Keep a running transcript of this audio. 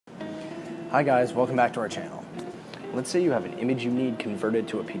Hi guys, welcome back to our channel. Let's say you have an image you need converted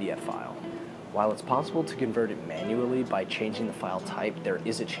to a PDF file. While it's possible to convert it manually by changing the file type, there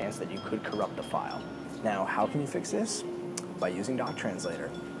is a chance that you could corrupt the file. Now, how can you fix this? By using DocTranslator.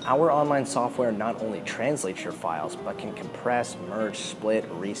 Our online software not only translates your files, but can compress, merge,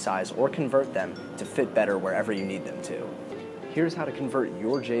 split, resize, or convert them to fit better wherever you need them to. Here's how to convert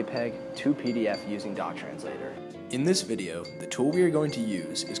your JPEG to PDF using DocTranslator. In this video, the tool we are going to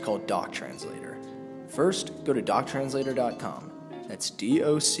use is called DocTranslator. First, go to DocTranslator.com. That's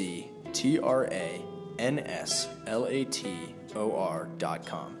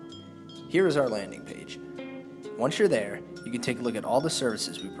DocTranslator.com. Here is our landing page. Once you're there, you can take a look at all the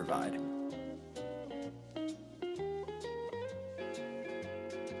services we provide.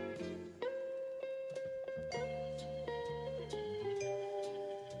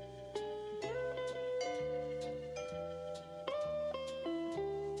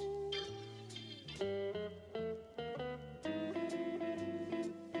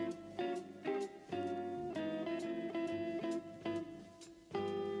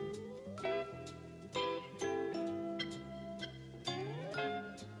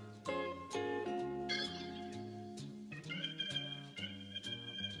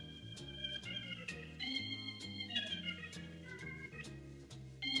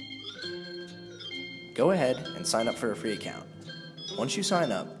 Go ahead and sign up for a free account. Once you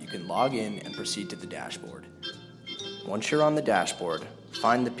sign up, you can log in and proceed to the dashboard. Once you're on the dashboard,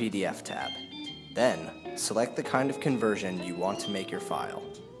 find the PDF tab. Then, select the kind of conversion you want to make your file,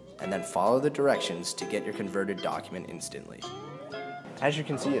 and then follow the directions to get your converted document instantly. As you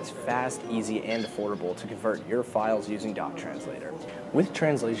can see, it's fast, easy, and affordable to convert your files using DocTranslator. With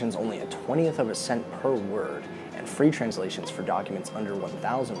translations only a 1/20th of a cent per word, and free translations for documents under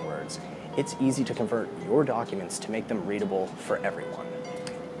 1,000 words, it's easy to convert your documents to make them readable for everyone.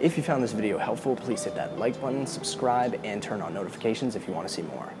 If you found this video helpful, please hit that like button, subscribe, and turn on notifications if you want to see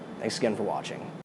more. Thanks again for watching.